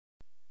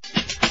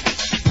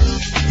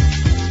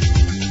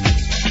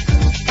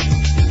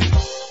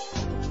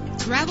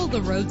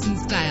the roads in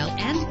style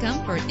and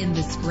comfort in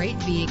this great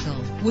vehicle.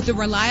 With a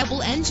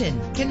reliable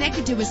engine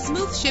connected to a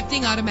smooth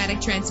shifting automatic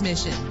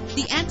transmission,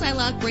 the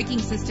anti-lock braking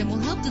system will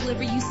help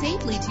deliver you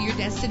safely to your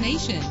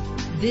destination.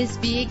 This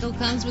vehicle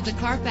comes with a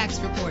Carfax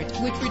report,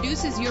 which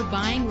reduces your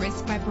buying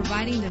risk by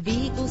providing the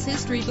vehicle's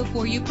history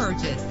before you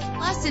purchase.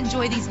 Plus,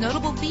 enjoy these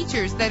notable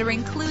features that are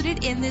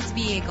included in this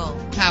vehicle: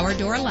 power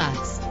door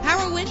locks,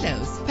 power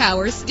windows,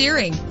 power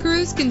steering,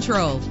 cruise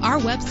control. Our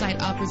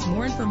website offers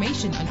more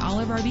information on all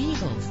of our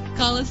vehicles.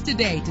 Call us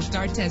today to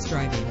start test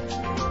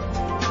driving.